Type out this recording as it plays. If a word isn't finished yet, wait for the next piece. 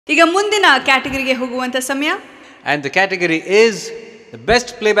ಈಗ ಮುಂದಿನ ಕ್ಯಾಟಗರಿಗೆ ಹೋಗುವಂತ ಸಮಯ. And the category is the best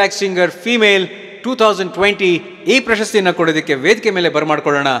playback singer female 2020. ಈ ಪ್ರಶಸ್ತಿಯನ್ನು ಕೊಡೋದಕ್ಕೆ ವೇದಿಕೆ ಮೇಲೆ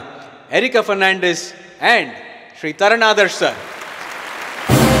ಬರಮಾಡ್ಕೊಳ್ಳೋಣ areca Fernandes and Shri Taran Adarsh sir.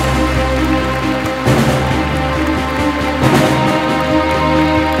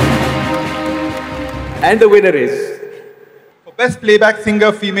 And the winner is for best playback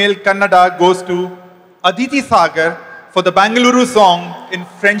singer female Kannada goes to Aditi Sagar for the Bangalore song in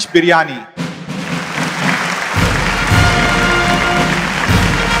French Biryani.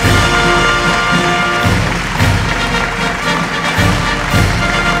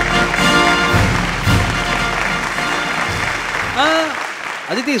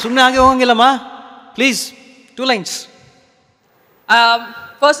 Aditi, ಸುಮ್ಮನೆ ಹಾಗೆ ಹೋಗಂಗಿಲ್ಲಮ್ಮ, please 2 lines.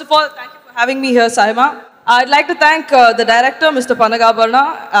 First of all, thank you for having me here, SIIMA. I'd like to thank the director, Mr. Panagabarna,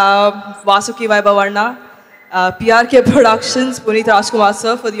 Vasuki Vaibavarna, PRK Productions, Puneet Rajkumar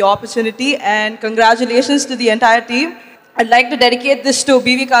sir, for the opportunity, and congratulations to the entire team. I'd like to dedicate this to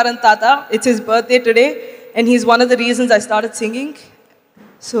B.V. Karan Tata. It's his birthday today, and he's one of the reasons I started singing.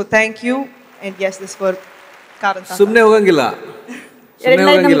 So thank you, and yes, this for Karan Tata. ಸುಮ್ಮನೆ ಹೋಗಂಗಿಲ್ಲ.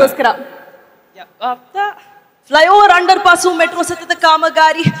 Flyover under pass metro ಸತತ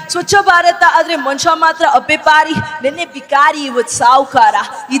ಕಾಮಗಾರಿ ಸ್ವಚ್ಛ ಭಾರತ ಆದ್ರೆ ಮನುಷ್ಯ ಮಾತ್ರ ಅಬ್ಬೆಪಾರಿ ನೆನ್ನೆ ಬಿಕಾರಿ ಇವತ್ತು ಸಾವುಕಾರ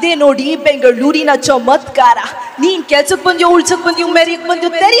ಇದೇ ನೋಡಿ ಬೆಂಗಳೂರಿನ ಚಮತ್ಕಾರ ನೀನ್ ಕೆಲ್ಸಕ್ ಬಂದ್ಯೋ ಉಳ್ಸಕ್ ಬಂದ್ಯೋ ಮೆರಿಯಕ್ ಬಂದ್ಯೋ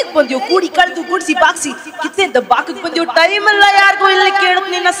ತೆರಿಯಕ್ ಬಂದ್ಯೋ ಕೂಡಿ ಕಳೆದು ಗುಡ್ಸಿ ಬಾಕ್ಸಿ ಕಿತ್ತೆಂದ ಬಾಕಕ್ ಬಂದ್ಯೋ ಟೈಮ್ ಎಲ್ಲ ಯಾರಿಗೂ ಇಲ್ಲ ಕೇಳಕ್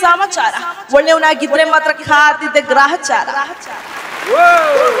ನಿನ್ನ ಸಮಾಚಾರ ಒಳ್ಳೆಯವನಾಗಿದ್ರೆ ಮಾತ್ರ ಖಾತಿದ್ದೆ ಗ್ರಹಚಾರ.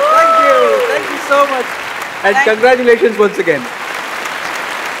 Thank you so much and congratulations once again.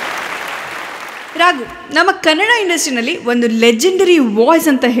 Raghu, ನಮ್ಮ ಕನ್ನಡ ಇಂಡಸ್ಟ್ರಿನಲ್ಲಿ ಒಂದು ಲೆಜೆಂಡರಿ ವಾಯ್ಸ್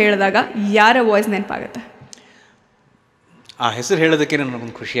ಅಂತ ಹೇಳಿದಾಗ ಯಾರ ವಾಯ್ಸ್ ನೆನಪಾಗುತ್ತೆ? ಆ ಹೆಸರು ಹೇಳೋದಕ್ಕೆ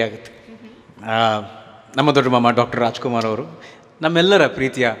ನನಗೊಂದು ಖುಷಿ ಆಗುತ್ತೆ. ನಮ್ಮ ದೊಡ್ಡ ಮಾಮ ಡಾಕ್ಟರ್ ರಾಜ್ಕುಮಾರ್ ಅವರು, ನಮ್ಮೆಲ್ಲರ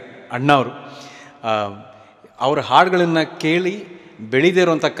ಪ್ರೀತಿಯ ಅಣ್ಣವರು. ಅವರ ಹಾಡುಗಳನ್ನು ಕೇಳಿ ಬೆಳೀದೇ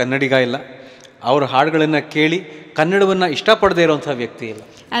ಇರುವಂಥ ಕನ್ನಡಿಗ ಇಲ್ಲ, ಅವ್ರ ಹಾಡುಗಳನ್ನು ಕೇಳಿ ಕನ್ನಡವನ್ನು ಇಷ್ಟಪಡದೇ ಇರೋವಂಥ ವ್ಯಕ್ತಿ ಇಲ್ಲ.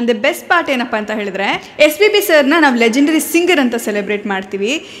 ಆ್ಯಂಡ್ ದ ಬೆಸ್ಟ್ ಪಾರ್ಟ್ ಏನಪ್ಪ ಅಂತ ಹೇಳಿದ್ರೆ, SPB ಸರ್ನ ನಾವು ಲೆಜೆಂಡರಿ ಸಿಂಗರ್ ಅಂತ ಸೆಲೆಬ್ರೇಟ್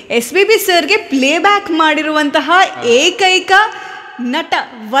ಮಾಡ್ತೀವಿ. SPB ಸರ್ಗೆ ಪ್ಲೇಬ್ಯಾಕ್ ಮಾಡಿರುವಂತಹ ಏಕೈಕ ನಟ,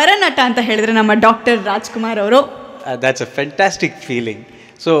 ವರನಟ ಅಂತ ಹೇಳಿದ್ರೆ ನಮ್ಮ ಡಾಕ್ಟರ್ ರಾಜ್ಕುಮಾರ್ ಅವರು. That's a fantastic feeling.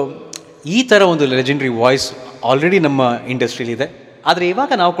 So ಈ ಥರ ಒಂದು ಲೆಜೆಂಡರಿ ವಾಯ್ಸ್ ಆಲ್ರೆಡಿ ನಮ್ಮ ಇಂಡಸ್ಟ್ರಿಲಿದೆ. ಆದರೆ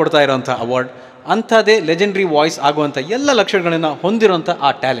ಇವಾಗ ನಾವು ಕೊಡ್ತಾ ಇರೋವಂಥ ಅವಾರ್ಡ್ ಅಂಥದ್ದೇ ಲೆಜೆಂಡರಿ ವಾಯ್ಸ್ ಆಗುವಂಥ ಎಲ್ಲ ಲಕ್ಷಣಗಳನ್ನು ಹೊಂದಿರೋಂಥ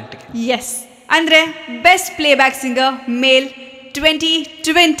ಆ ಟ್ಯಾಲೆಂಟ್ಗೆ. ಎಸ್, ಅಂದರೆ best playback singer mail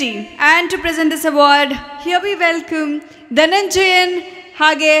 2020. And to present this award, here we welcome Dhananjayan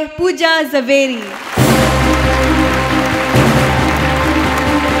hage Pooja Zaveri.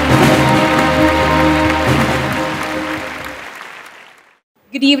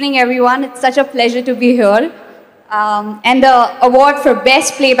 Good evening, everyone. It's such a pleasure to be here. And the award for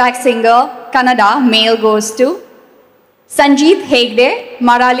Best Playback Singer, Kannada, male goes to Sanjith Hegde,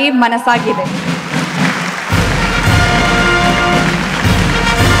 Marali Manasagide.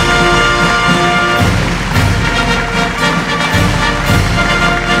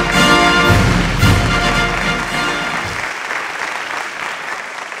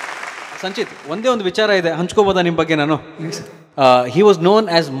 Sanchit, ಒಂದೇ ಒಂದು ವಿಚಾರ ಇದೆ, ಹಂಚ್ಕೋಬೋದಾ ನಿಮ್ಮ ಬಗ್ಗೆ ನಾನು? He was known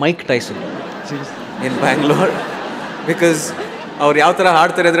as mic Tyson in Bangalore, because ಅವ್ರು ಯಾವ ಥರ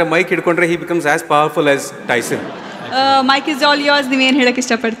ಹಾಡ್ತಾರೆ ಅಂದರೆ mic ಹಿಡ್ಕೊಂಡ್ರೆ he becomes as powerful as Tyson. Mic is all yours. ನೀವೇನು ಹೇಳಕ್ಕೆ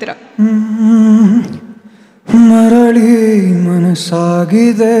ಇಷ್ಟಪಡ್ತೀರಾ? ಮರಳಿ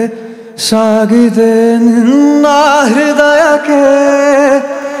ಮನಸಾಗಿದೆ ಸಾಗಿದೆ ನಿನ್ನ ಹೃದಯಕ್ಕೆ,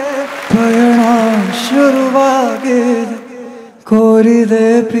 ಪಯಣ ಶುರುವಾಗಿದೆ ಕೋರಿದೆ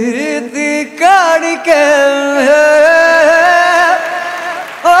ಪ್ರೀತಿ ಕಾಣಿಕೆ.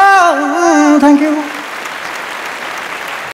 Thank you.